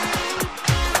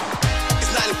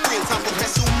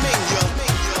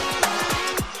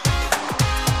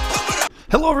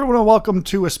Hello, everyone, and welcome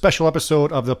to a special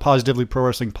episode of the Positively Pro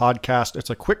Wrestling Podcast. It's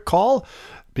a quick call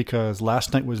because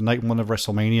last night was night one of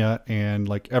Wrestlemania, and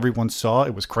like everyone saw,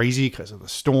 it was crazy because of the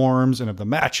storms and of the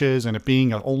matches and it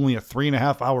being only a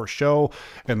 3.5 hour show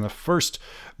and the first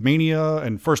Mania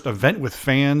and first event with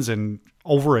fans in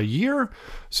over a year.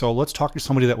 So let's talk to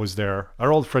somebody that was there.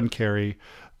 Our old friend Kerry,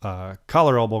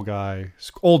 CollarxElbow guy,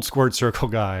 old squared circle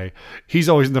guy. He's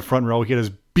always in the front row. He had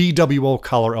his BWO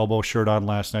CollarxElbow shirt on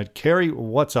last night. Kerry,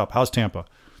 what's up? How's Tampa?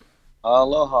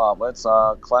 Aloha. It's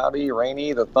cloudy,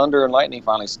 rainy. The thunder and lightning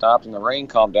finally stopped and the rain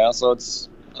calmed down, so it's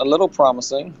a little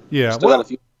promising. Yeah, Still got a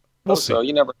few we'll see. So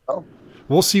you never know.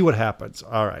 We'll see what happens.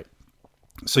 All right.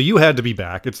 So you had to be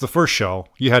back. It's the first show.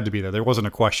 You had to be there. There wasn't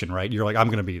a question, right? You're like, I'm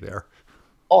going to be there.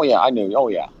 Oh, yeah, I knew.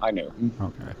 I knew.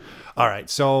 Okay. All right.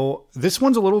 So this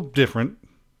one's a little different.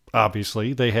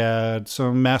 Obviously, they had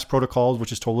some mask protocols,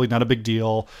 which is totally not a big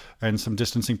deal, and some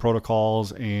distancing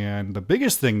protocols. And the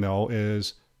biggest thing, though,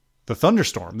 is the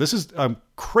thunderstorm. This is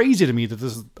crazy to me that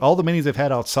this is all the minis they've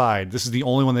had outside. This is the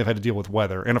only one they've had to deal with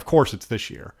weather. And, of course, it's this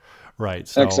year. Right.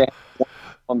 So, exactly.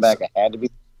 One back, it had to be.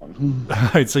 All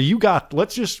right. So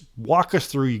let's just walk us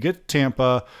through. You get to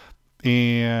Tampa.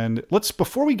 And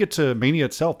before we get to Mania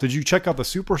itself, did you check out the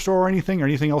Superstore or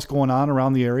anything else going on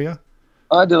around the area?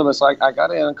 I did this. I got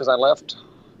in because I left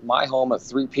my home at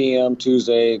 3 p.m.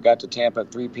 Tuesday, got to Tampa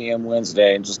at 3 p.m.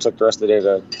 Wednesday, and just took the rest of the day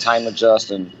to time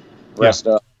adjust and rest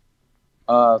up.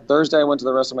 Thursday, I went to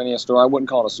the Wrestlemania store. I wouldn't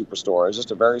call it a superstore. It's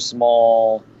just a very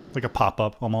small... Like a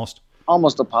pop-up, almost?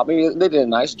 Almost a pop-up. They did a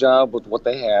nice job with what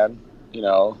they had,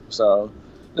 so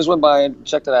just went by and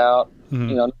checked it out.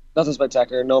 Mm-hmm. Nothing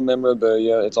spectacular, no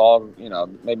memorabilia. It's all,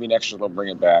 maybe next year they'll bring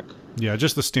it back. Yeah,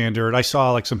 just the standard. I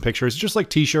saw like some pictures, just like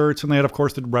T-shirts, and they had, of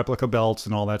course, the replica belts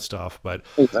and all that stuff. But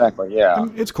exactly, yeah,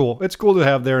 it's cool. It's cool to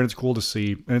have there, and it's cool to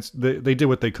see. And they did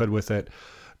what they could with it.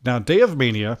 Now, Day of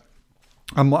Mania,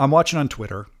 I'm watching on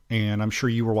Twitter, and I'm sure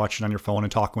you were watching on your phone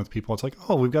and talking with people. It's like,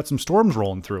 oh, we've got some storms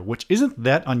rolling through, which isn't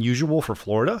that unusual for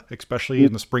Florida, especially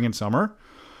in the spring and summer.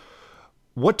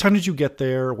 What time did you get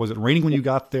there? Was it raining when you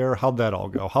got there? How'd that all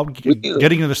go? How did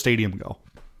getting into the stadium go?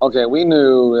 Okay, we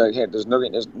knew there's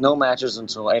no matches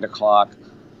until 8 o'clock.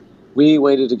 We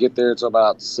waited to get there until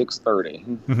about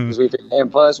 6:30. Mm-hmm. And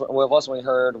plus, when we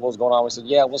heard what was going on, we said,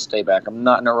 yeah, we'll stay back. I'm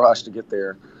not in a rush to get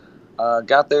there.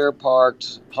 Got there,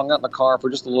 parked, hung out in the car for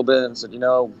just a little bit and said,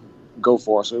 go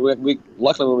for it. So we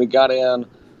luckily, when we got in,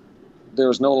 there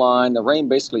was no line. The rain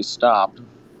basically stopped.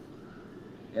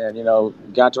 And,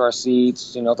 got to our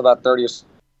seats, with about 30 or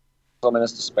so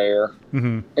minutes to spare.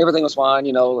 Mm-hmm. Everything was fine.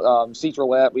 Seats were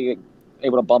wet. We were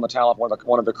able to bum a towel off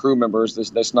one of the crew members.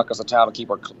 They snuck us a towel to keep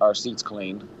our seats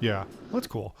clean. Yeah, that's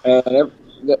cool. And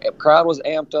the crowd was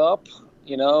amped up.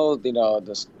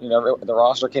 The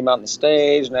roster came out on the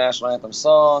stage, national anthem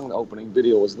song, the opening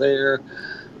video was there.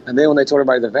 And then when they told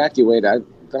everybody to evacuate, in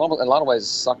a lot of ways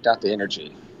sucked out the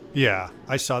energy. Yeah,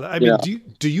 I saw that. I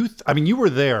mean, you were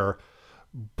there.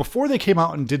 Before they came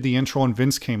out and did the intro and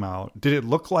Vince came out, did it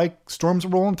look like storms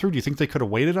were rolling through? Do you think they could have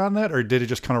waited on that, or did it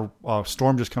just kind of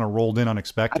storm just kind of rolled in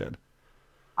unexpected?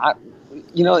 It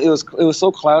was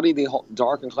so cloudy,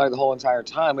 dark and cloudy the whole entire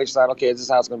time. We just thought, okay, this is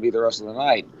how it's going to be the rest of the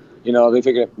night. They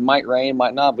figured it might rain,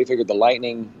 might not. We figured the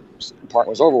lightning part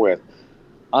was over with.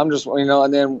 I'm just,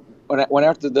 and then when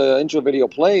after the intro video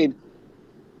played,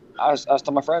 I was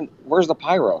telling my friend, where's the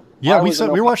pyro? Yeah, we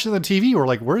were watching the TV. We're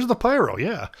like, where's the pyro?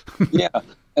 Yeah. Yeah.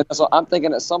 And so I'm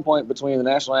thinking at some point between the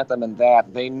national anthem and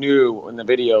that, they knew in the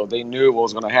video, what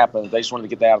was going to happen. They just wanted to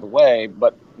get that out of the way,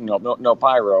 but no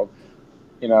pyro,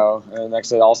 and like I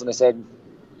said, all of a sudden they said,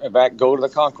 go to the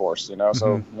concourse,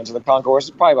 so went to the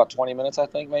concourse. Probably about 20 minutes, I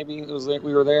think, maybe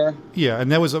we were there. Yeah.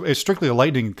 And it's strictly a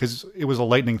lightning, because it was a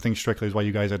lightning thing strictly is why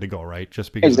you guys had to go, right?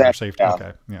 Just because of your safety. Yeah.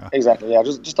 Okay. Yeah. Exactly. Yeah.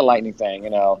 Just a lightning thing,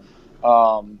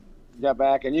 got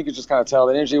back and you could just kind of tell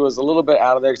the energy was a little bit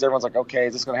out of there because everyone's like, okay,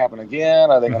 is this going to happen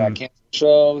again? Are they going to cancel the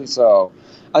show? So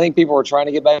I think people were trying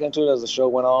to get back into it as the show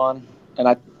went on. And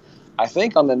I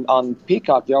think on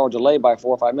Peacock, they were delayed by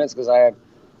 4 or 5 minutes because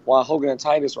while Hogan and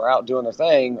Titus were out doing their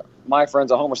thing, my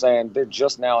friends at home were saying they're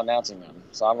just now announcing them.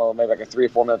 So I don't know, maybe like a 3 or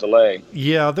 4 minute delay.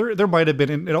 Yeah, there might have been.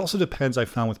 And it also depends, I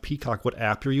found, with Peacock, what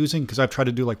app you're using. Because I've tried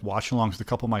to do like watch-alongs with a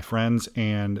couple of my friends,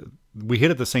 and we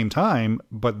hit at the same time,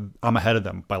 but I'm ahead of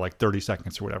them by like 30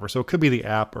 seconds or whatever. So it could be the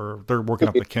app, or they're working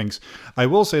up the kinks. I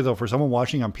will say, though, for someone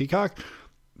watching on Peacock,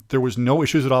 there was no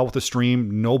issues at all with the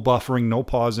stream, no buffering, no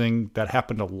pausing. That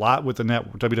happened a lot with the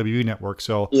WWE network.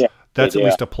 So that's at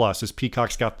least a plus, is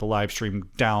Peacock's got the live stream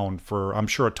down for, I'm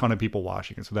sure, a ton of people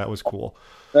watching it. So that was cool.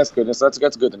 That's good. That's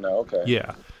good to know. Okay.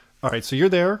 Yeah. All right. So you're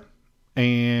there.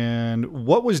 And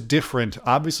what was different,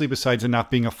 obviously, besides it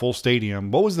not being a full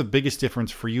stadium? What was the biggest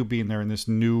difference for you being there in this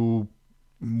new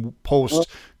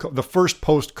the first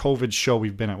post-COVID show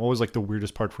we've been at? What was like the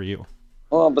weirdest part for you?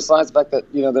 Well, besides the fact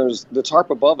that, there's the tarp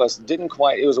above us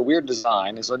it was a weird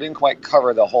design, and so it didn't quite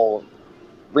cover the whole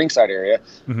ringside area.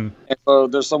 Mm-hmm. And so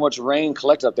there's so much rain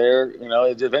collected up there,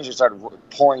 it eventually started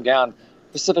pouring down,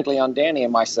 specifically on Danny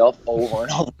and myself over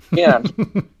and over again.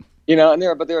 And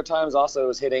there were times also it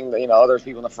was hitting other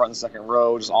people in the front and second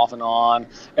row just off and on.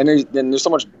 And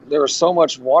there was so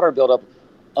much water buildup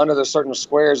under the certain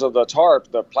squares of the tarp,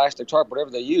 the plastic tarp, whatever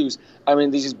they use. I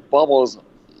mean, these bubbles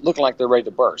looking like they're ready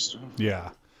to burst. Yeah.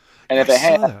 And if they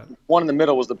had one in the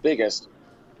middle was the biggest,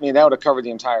 I mean, that would have covered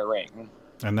the entire ring.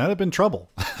 And that'd have been trouble.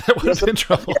 That would have been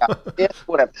trouble. Yeah, it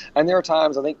would have. And there were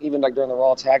times, I think, even like during the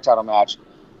Raw Tag Title match,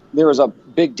 there was a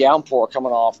big downpour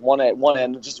coming off one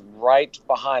end, just right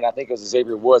behind. I think it was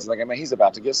Xavier Woods. Like, I mean, he's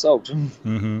about to get soaked.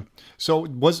 Mm-hmm. So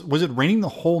was it raining the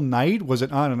whole night? Was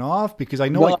it on and off? Because I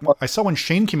know, I saw when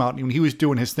Shane came out and when he was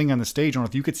doing his thing on the stage. I don't know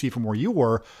if you could see from where you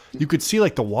were. You could see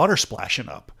like the water splashing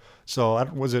up. So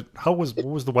what was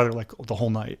the weather like the whole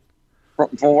night?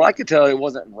 From what I could tell, it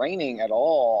wasn't raining at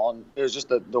all. It was just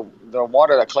the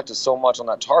water that collected so much on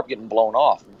that tarp getting blown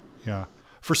off. Yeah.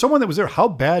 For someone that was there, how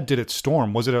bad did it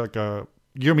storm? Was it like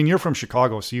you're from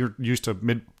Chicago, so you're used to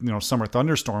summer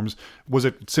thunderstorms. Was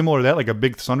it similar to that, like a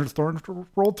big thunderstorm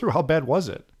rolled through? How bad was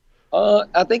it?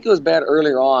 I think it was bad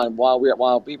earlier on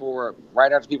while people were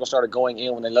right after people started going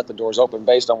in when they let the doors open.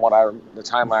 Based on the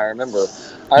time I remember,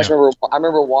 I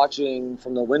remember watching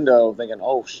from the window thinking,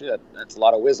 "Oh shit, that's a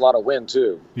lot of wind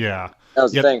too." Yeah, that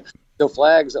was the thing. The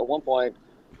flags at one point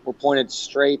were pointed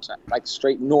straight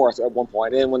north at one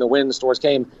point, and when the wind storms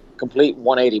came, complete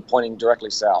 180 pointing directly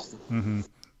south. Mm-hmm.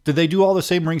 Did they do all the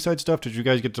same ringside stuff? Did you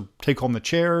guys get to take home the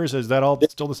chairs? Is that all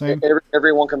still the same?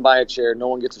 Everyone can buy a chair. No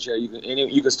one gets a chair. You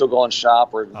can still go and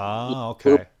shop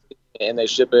okay. And they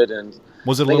ship it. And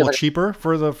was it a little cheaper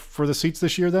for the seats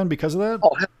this year then because of that?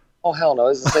 Oh hell no!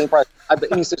 It's the same price.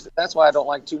 That's why I don't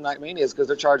like 2 night manias, because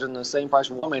they're charging the same price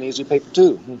for 1 mania as you pay for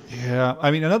 2. Yeah, I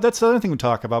mean, that's the other thing we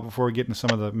talk about before we get into some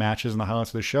of the matches and the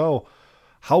highlights of the show.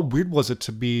 How weird was it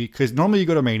to be, because normally you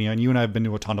go to Mania, and you and I have been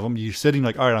to a ton of them, you're sitting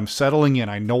like, all right, I'm settling in.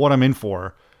 I know what I'm in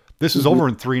for. This is over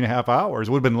in 3.5 hours.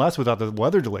 It would have been less without the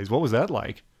weather delays. What was that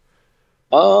like?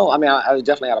 Oh, I mean, I was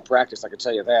definitely out of practice, I could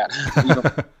tell you that.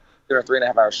 They're a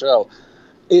 3.5 hour show.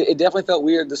 It definitely felt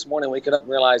weird this morning waking up and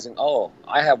realizing, oh,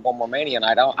 I have one more Mania and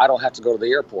I don't have to go to the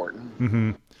airport.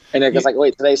 Mm-hmm. And it's like,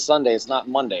 wait, today's Sunday. It's not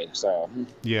Monday. So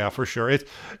yeah, for sure.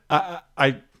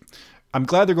 I'm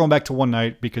glad they're going back to one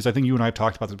night, because I think you and I have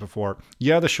talked about this before.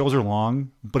 Yeah, the shows are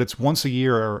long, but it's once a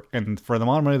year, and for the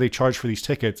amount of money they charge for these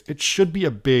tickets, it should be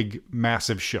a big,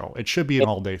 massive show. It should be an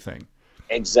all-day thing.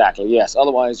 Exactly, yes.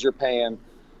 Otherwise, you're paying,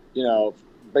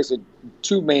 basically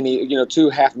 2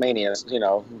 half manias,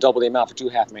 double the amount for 2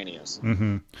 half manias.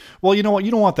 Mm-hmm. Well, you know what?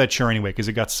 You don't want that chair anyway, because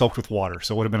it got soaked with water,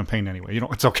 so it would have been a pain anyway.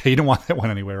 It's okay. You don't want that one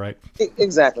anyway, right?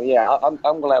 Exactly. Yeah, I'm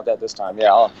gonna have that this time.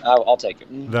 Yeah, I'll take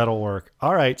it. That'll work.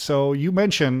 All right. So you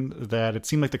mentioned that it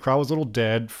seemed like the crowd was a little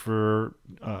dead for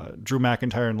Drew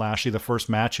McIntyre and Lashley, the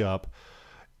first matchup.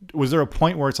 Was there a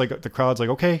point where it's like the crowd's like,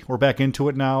 okay, we're back into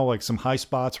it now, like some high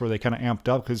spots where they kind of amped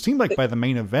up? Because it seemed like by the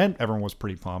main event, everyone was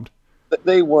pretty pumped.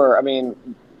 They were. I mean,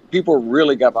 people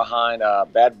really got behind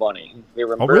Bad Bunny. They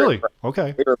were really impressed.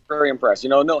 Okay. They were very impressed.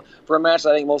 No, for a match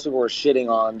I think most people were shitting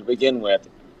on to begin with.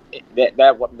 A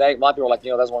lot of people were like,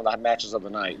 that's one of the matches of the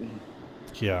night.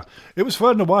 Yeah, it was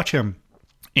fun to watch him,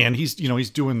 and he's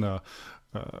doing the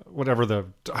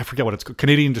I forget what it's called,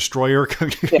 Canadian Destroyer,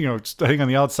 staying on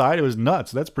the outside. It was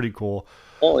nuts. That's pretty cool.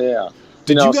 Oh yeah.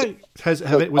 Did you guys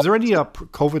was there any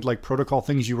COVID like protocol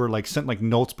things you were like sent like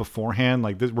notes beforehand,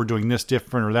 like we're doing this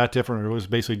different or that different, or it was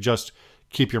basically just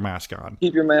keep your mask on?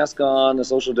 Keep your mask on, the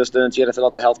social distance. You had to fill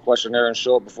out the health questionnaire and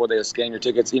show up before they scan your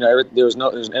tickets. Everything's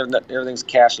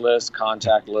cashless,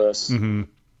 contactless. Mm-hmm.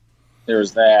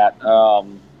 There's that.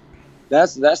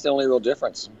 That's the only real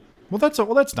difference. Well, that's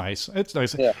nice. It's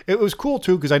nice. Yeah. It was cool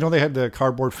too, because I know they had the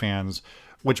cardboard fans,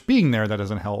 which being there, that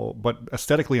doesn't help. But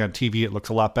aesthetically on TV, it looks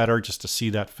a lot better just to see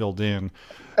that filled in.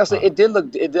 Actually, it did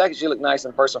actually look nice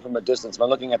in person from a distance. By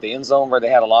looking at the end zone where they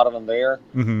had a lot of them there,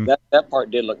 mm-hmm. that part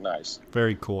did look nice.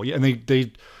 Very cool. Yeah, and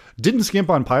they didn't skimp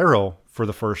on pyro for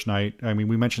the first night. I mean,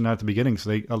 we mentioned that at the beginning, so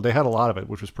they had a lot of it,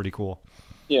 which was pretty cool.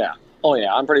 Yeah. Oh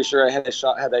yeah. I'm pretty sure had they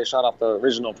shot off the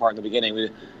original part in the beginning, we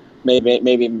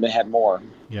maybe had more.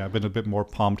 Yeah, I've been a bit more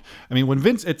pumped. I mean, when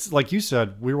Vince, it's like you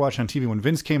said, we were watching on TV, when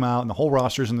Vince came out and the whole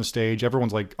roster's in the stage,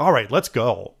 everyone's like, all right, let's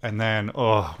go. And then,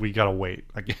 we got to wait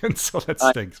again. So that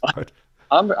stinks.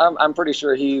 I'm pretty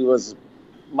sure he was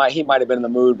he might have been in the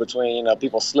mood between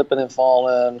people slipping and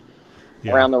falling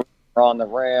around the or on the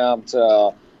ramp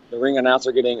to the ring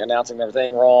announcer announcing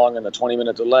everything wrong and the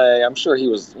 20-minute delay. I'm sure he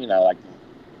was like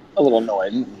a little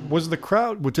annoyed. Was the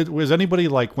crowd? Was anybody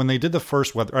like when they did the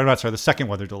first weather? Or not, sorry, the second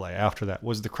weather delay after that?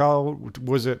 Was the crowd?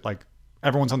 Was it like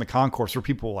everyone's on the concourse? Were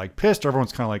people like pissed? Or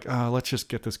everyone's kind of like, let's just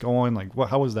get this going. Like, what?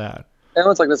 How was that?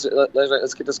 Everyone's like,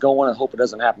 let's get this going and hope it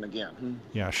doesn't happen again.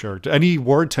 Yeah, sure. Any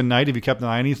word tonight? Have you kept an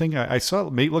eye on anything? I saw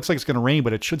it looks like it's going to rain,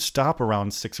 but it should stop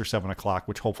around 6 or 7 o'clock,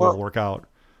 which hopefully will work out.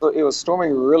 It was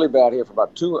storming really bad here for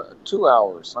about two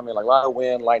hours. I mean, like a lot of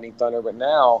wind, lightning, thunder, but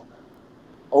now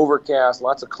overcast,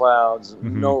 lots of clouds,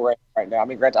 no rain right now. I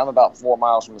mean, granted, I'm about 4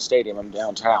 miles from the stadium. I'm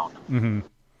downtown,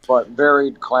 but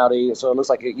very cloudy. So it looks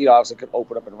like it obviously could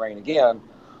open up and rain again.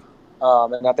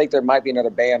 And I think there might be another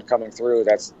band coming through.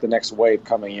 That's the next wave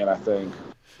coming in, I think.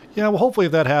 Yeah, well, hopefully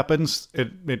if that happens,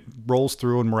 it rolls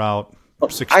through and we're out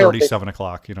 6:30, 7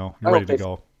 o'clock. You're ready to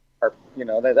go.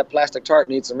 That plastic tarp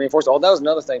needs some reinforcement. Oh, that was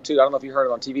another thing too. I don't know if you heard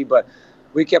it on TV, but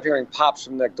we kept hearing pops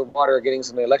from the water getting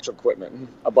some of the electric equipment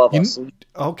above us.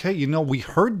 Okay, we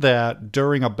heard that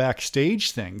during a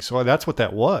backstage thing. So that's what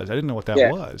that was. I didn't know what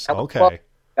that was. Okay.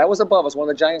 That was above us, one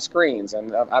of the giant screens,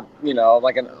 and what's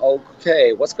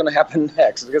going to happen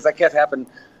next? Because that kept happening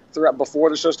throughout before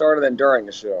the show started and during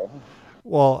the show.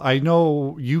 Well, I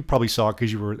know you probably saw it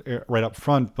because you were right up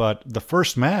front, but the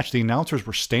first match, the announcers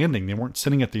were standing. They weren't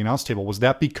sitting at the announce table. Was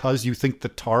that because you think the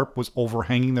tarp was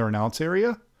overhanging their announce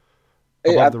area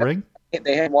above the ring?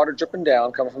 They had water dripping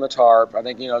down coming from the tarp. I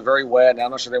think, very wet, and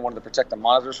I'm not sure they wanted to protect the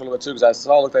monitors a little bit too, because I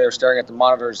saw they were staring at the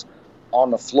monitors on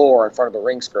the floor in front of the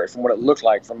ring skirt from what it looked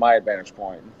like from my vantage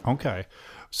point. Okay.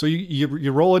 So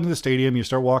you roll into the stadium, you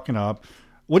start walking up.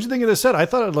 What'd you think of this set? I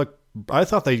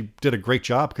thought they did a great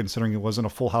job considering it wasn't a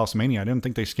full house Mania. I didn't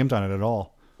think they skimped on it at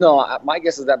all. No, my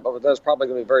guess is that was probably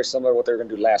going to be very similar to what they were going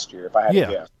to do last year, if I had to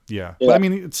guess. Yeah. But I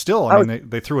mean, it's still,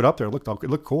 they threw it up there. It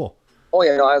looked cool. Oh,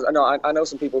 yeah. I know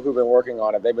some people who've been working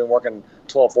on it. They've been working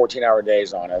 12, 14-hour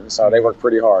days on it, so they work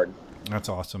pretty hard. That's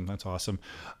awesome.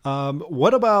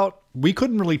 What about, we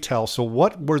couldn't really tell, so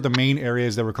what were the main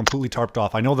areas that were completely tarped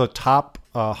off? I know the top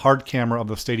hard camera of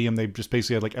the stadium, they just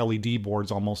basically had like LED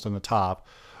boards almost on the top.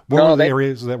 What were the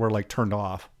areas that were like turned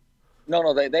off?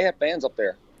 No, they had fans up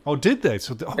there. Oh, did they?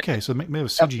 So maybe it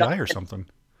was CGI or something.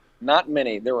 Not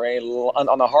many. There were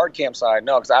on the hard cam side,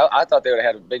 no, because I thought they would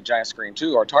have had a big giant screen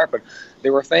too, or tarp, but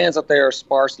there were fans up there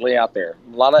sparsely out there.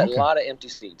 A lot of empty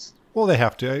seats. Well, they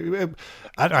have to.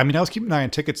 I mean, I was keeping an eye on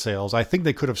ticket sales. I think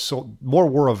they could have sold more,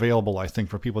 were available, I think,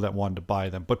 for people that wanted to buy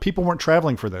them. But people weren't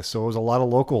traveling for this, so it was a lot of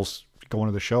locals going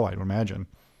to the show, I'd imagine.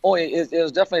 Oh, it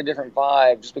was definitely a different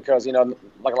vibe, just because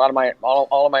like a lot of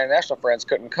all of my international friends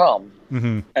couldn't come.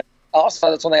 And also,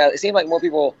 that's one thing. It seemed like more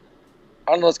people.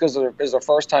 I don't know if it's because it was their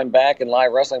first time back in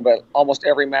live wrestling, but almost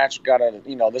every match got a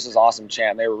this is awesome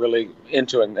chant. They were really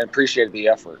into it and appreciated the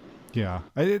effort. Yeah.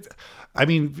 I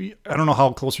mean, I don't know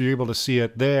how close you're able to see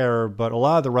it there, but a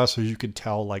lot of the wrestlers, you could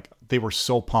tell, like, they were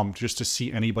so pumped just to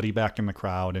see anybody back in the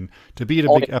crowd. And to be at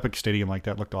a big epic stadium like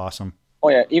that looked awesome. Oh,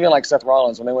 yeah. Even like Seth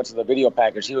Rollins, when they went to the video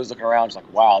package, he was looking around just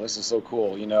like, wow, this is so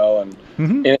cool, And,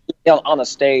 and on the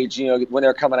stage, when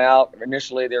they're coming out,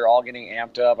 initially they're all getting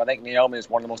amped up. I think Naomi is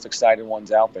one of the most excited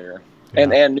ones out there. Yeah.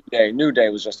 And New Day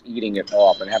was just eating it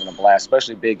up and having a blast,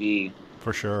 especially Big E.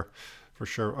 For sure.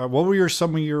 What were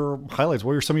some of your highlights?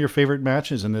 What were some of your favorite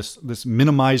matches in this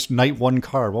minimized night one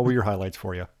card? What were your highlights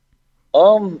for you?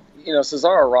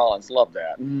 Cesaro Rollins, loved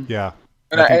that. Yeah.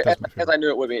 And as I knew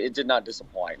it would be, it did not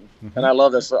disappoint. And I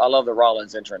love this. I love the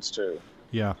Rollins entrance too.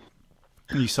 Yeah.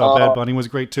 You saw Bad Bunny was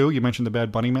great too. You mentioned the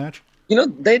Bad Bunny match.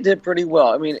 They did pretty well.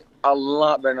 I mean, a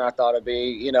lot better than I thought it'd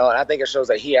be. And I think it shows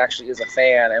that he actually is a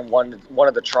fan and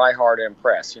wanted to try hard to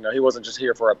impress. He wasn't just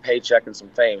here for a paycheck and some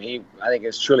fame. I think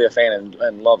is truly a fan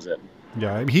and loves it.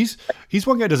 Yeah, he's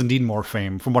one guy who doesn't need more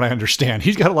fame, from what I understand.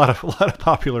 He's got a lot of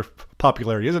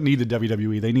popularity. He doesn't need the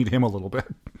WWE. They need him a little bit.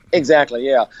 Exactly,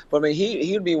 yeah. But I mean,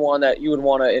 he would be one that you would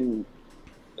want to, in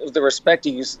the respect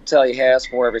he has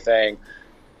for everything.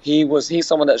 He's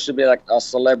someone that should be like a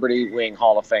celebrity wing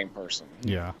Hall of Fame person.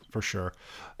 Yeah, for sure.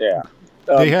 Yeah.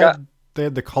 They had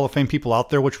the Hall of Fame people out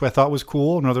there, which I thought was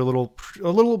cool. A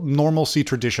little normalcy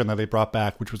tradition that they brought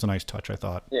back, which was a nice touch, I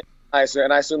thought. Yeah. I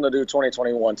assume they'll do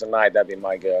 2021 tonight. That'd be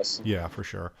my guess. Yeah, for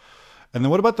sure. And then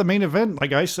what about the main event?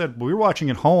 Like I said, we were watching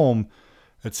at home.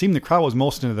 It seemed the crowd was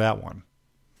most into that one.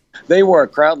 They were.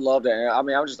 Crowd loved it. I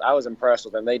mean, I was impressed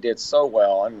with them. They did so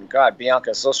well. And God,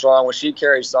 Bianca's so strong. When she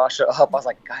carried Sasha up, I was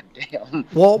like, God damn.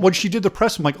 Well, when she did the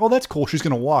press, I'm like, oh, that's cool. She's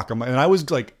going to walk. And I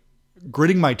was like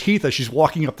gritting my teeth as she's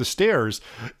walking up the stairs.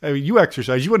 I mean, you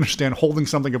exercise, you understand holding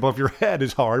something above your head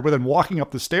is hard, but then walking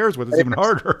up the stairs with it's even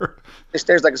harder. The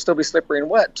stairs that can still be slippery and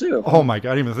wet too. Oh my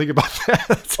God, I didn't even think about that.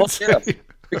 That's insane. Yeah.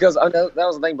 Because I know that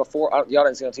was the thing before, y'all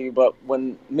didn't see it on TV, but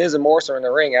when Miz and Morrison are in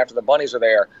the ring after the bunnies are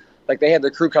there, like they had the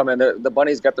crew come in, the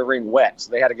bunnies got the ring wet,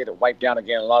 so they had to get it wiped down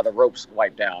again. A lot of the ropes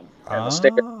wiped down.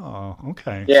 Oh,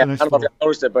 okay. Yeah, nice I don't know if you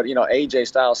noticed it, but AJ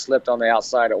Styles slipped on the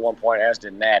outside at one point, as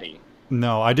did Natty.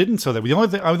 No, I didn't. So that the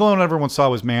only one everyone saw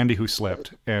was Mandy who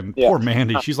slipped, and poor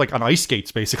Mandy, she's like on ice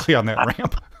skates basically on that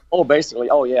ramp. Oh, basically.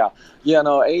 Oh, yeah. Yeah,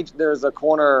 no, there's a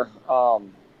corner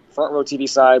front row TV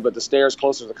side, but the stairs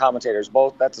closer to the commentators.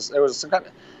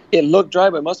 It looked dry,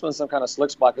 but it must have been some kind of slick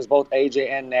spot because both AJ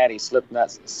and Natty slipped in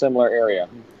that similar area.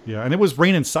 Yeah, and it was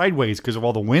raining sideways because of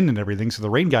all the wind and everything, so the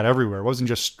rain got everywhere. It wasn't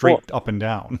just straight up and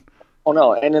down. Oh,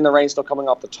 no, and then the rain still coming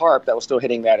off the tarp that was still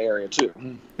hitting that area,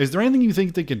 too. Is there anything you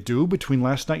think they could do between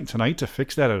last night and tonight to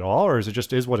fix that at all, or is it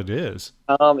just is what it is?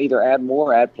 Either add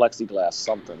plexiglass,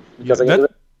 something. Because the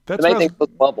main thing is those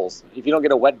bubbles. If you don't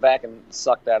get a wet vac and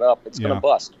suck that up, it's going to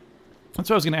bust. That's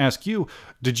what I was going to ask you.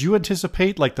 Did you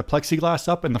anticipate like the plexiglass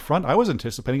up in the front? I was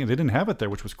anticipating it. They didn't have it there,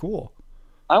 which was cool.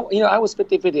 I was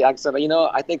 50-50. Like I said,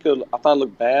 I thought it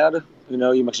looked bad.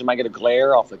 You might get a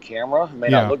glare off the camera. It may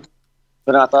not look.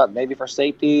 But I thought maybe for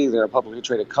safety, they're a publicly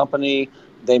traded company.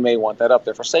 They may want that up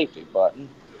there for safety. But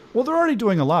well, they're already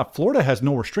doing a lot. Florida has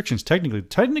no restrictions technically.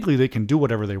 Technically, they can do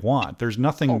whatever they want. There's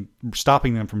nothing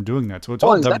stopping them from doing that. So it's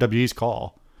all WWE's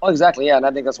call. Oh, exactly, yeah, and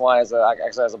I think that's why, as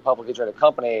a publicly traded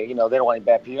company, they don't want any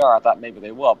bad PR. I thought maybe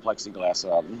they will plexiglass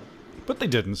up. But they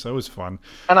didn't, so it was fun.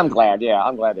 And I'm glad,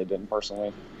 they didn't,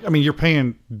 personally. I mean, you're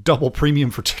paying double premium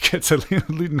for tickets,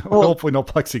 hopefully no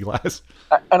plexiglass.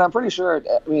 And I'm pretty sure,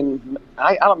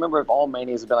 I don't remember if all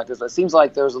Manias have been like this, but it seems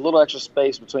like there's a little extra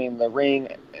space between the ring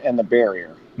and the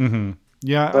barrier. Mm-hmm.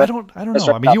 Yeah, but I don't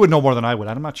know. I mean, you would know more than I would.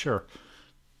 I'm not sure.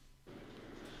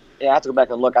 Yeah, I have to go back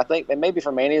and look. I think that maybe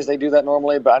for Manias they do that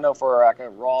normally, but I know for like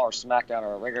a Raw or SmackDown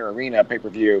or a regular arena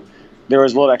pay-per-view, there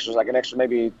was a little extra, like an extra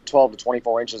maybe 12 to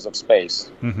 24 inches of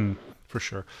space. Mm-hmm. For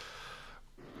sure.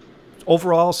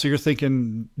 Overall, so you're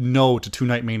thinking no to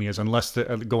 2-night Manias unless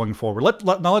going forward.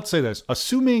 Now let's say this: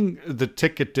 assuming the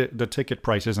ticket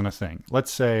price isn't a thing.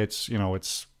 Let's say it's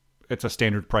a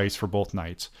standard price for both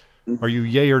nights. Mm-hmm. Are you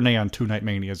yay or nay on 2-night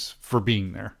Manias for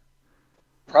being there?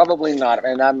 Probably not,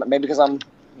 and maybe because I'm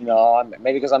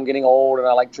getting old and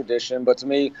I like tradition. But to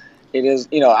me, it is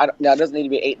now it doesn't need to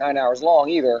be 8-9 hours long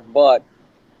either. But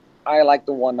I like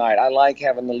the one night. I like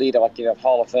having the lead up, like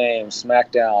Hall of Fame,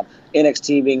 SmackDown,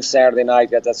 NXT being Saturday night.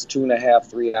 That's 2.5,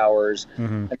 3 hours.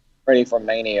 Mm-hmm. And ready for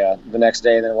Mania the next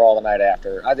day, and then Raw the night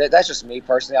after. That's just me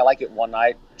personally. I like it one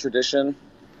night tradition.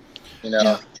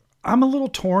 Yeah. I'm a little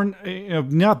torn.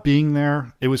 Not being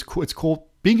there, it was cool. It's cool.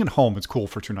 Being at home, it's cool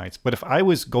for 2 nights. But if I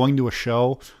was going to a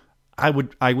show, I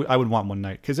would want one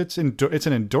night because it's an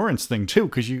endurance thing too.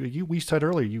 Because we said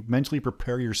earlier, you mentally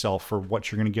prepare yourself for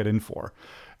what you're going to get in for,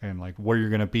 and like where you're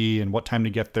going to be and what time to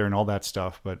get there and all that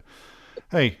stuff. But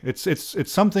hey,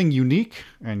 it's something unique,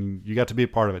 and you got to be a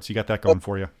part of it. So you got that going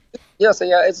for you. Yeah, so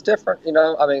it's different.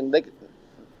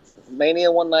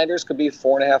 Mania one-nighters could be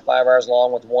 4.5, 5 hours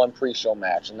long with one pre-show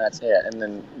match, and that's it. And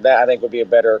then that I think would be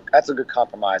that's a good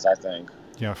compromise, I think.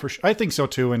 Yeah, for sure. I think so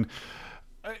too. And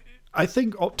I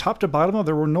think top to bottom,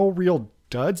 there were no real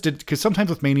duds. Because sometimes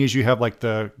with Manias you have like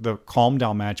the calm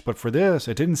down match, but for this,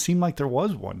 it didn't seem like there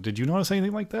was one. Did you notice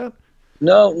anything like that?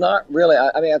 No, not really.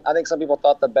 I think some people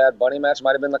thought the Bad Bunny match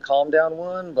might have been the calm down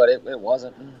one, but it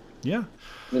wasn't. Yeah.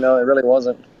 It really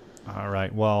wasn't. All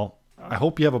right. Well, I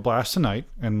hope you have a blast tonight,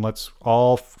 and let's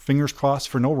all fingers crossed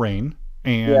for no rain.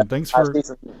 And thanks for.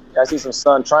 I see some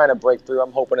sun trying to break through.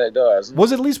 I'm hoping it does.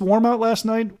 Was it at least warm out last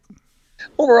night?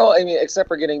 Overall, except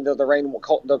for getting the rain,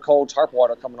 the cold tarp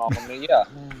water coming off of me, yeah.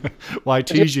 Well, I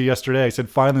teased you yesterday. I said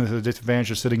finally the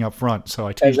disadvantage of sitting up front, so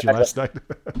I teased you last night.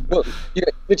 Well, you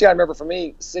got to remember, for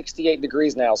me, 68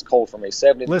 degrees now is cold for me.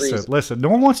 70 degrees. Listen. No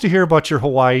one wants to hear about your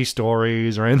Hawaii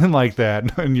stories or anything like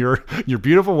that, and your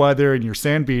beautiful weather and your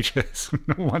sand beaches.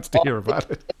 No one wants to hear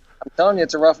about it. I'm telling you,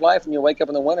 it's a rough life when you wake up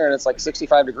in the winter and it's like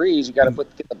 65 degrees. You got to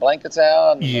get the blankets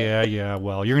out. Yeah.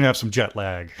 Well, you're going to have some jet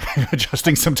lag,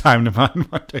 adjusting some time to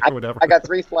Monday or whatever. I got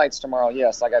 3 flights tomorrow.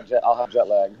 Yes, I'll have jet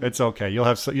lag. It's okay.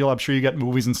 I'm sure you got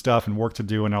movies and stuff and work to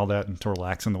do and all that, and to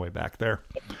relax on the way back there.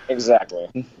 Exactly.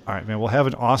 All right, man. We'll have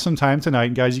an awesome time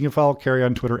tonight. Guys, you can follow Kerry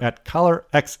on Twitter at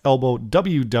CollarxElbow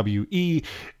WWE.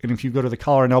 And if you go to the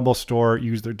Collar and Elbow store,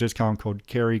 use their discount code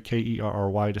Kerry, Kerry,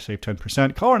 to save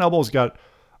 10%. Collar and Elbow's got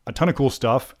a ton of cool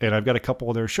stuff, and I've got a couple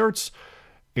of their shirts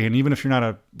And even if you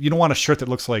don't want a shirt that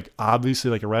looks like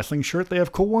obviously like a wrestling shirt, they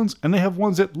have cool ones, and they have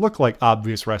ones that look like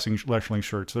obvious wrestling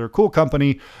shirts. They're a cool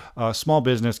company, small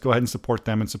business. Go ahead and support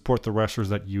them and support the wrestlers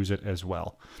that use it as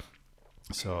well.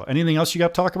 So anything else you got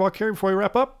to talk about, Kerry, before we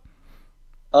wrap up?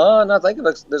 No, I think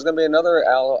there's going to be another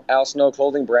Al Snow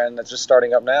clothing brand that's just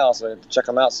starting up now, so check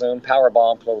them out soon.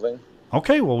 Powerbomb Clothing.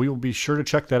 Okay, well, we will be sure to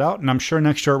check that out, and I'm sure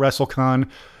next year at WrestleCon,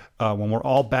 when we're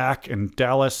all back in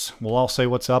Dallas, we'll all say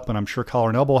what's up, and I'm sure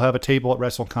CollarxElbow will have a table at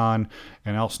WrestleCon,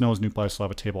 and Al Snow's new place will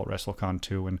have a table at WrestleCon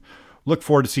too, and look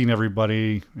forward to seeing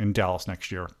everybody in Dallas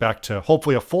next year. Back to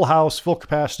hopefully a full house, full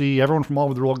capacity, everyone from all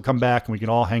over the world can come back, and we can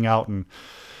all hang out and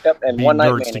and be one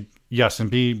night nerds. Yes,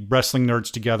 and be wrestling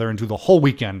nerds together and do the whole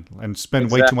weekend and spend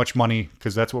way too much money,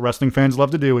 because that's what wrestling fans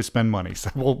love to do, is spend money.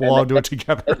 So we'll all do it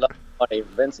together. Money.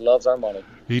 Vince loves our money.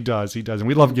 He does, and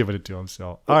we love giving it to him.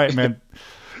 So, all right, man.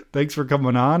 Thanks for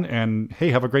coming on, and hey,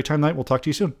 have a great time tonight. We'll talk to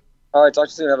you soon. All right, talk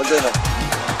to you soon. Have a good one.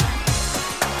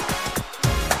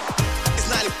 It's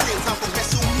 93 time for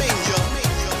Wrestlemania.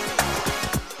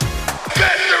 The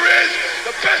best there is,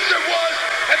 the best there was,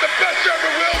 and the best there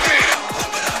ever will be.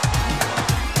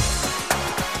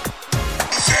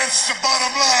 That's the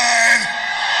bottom line.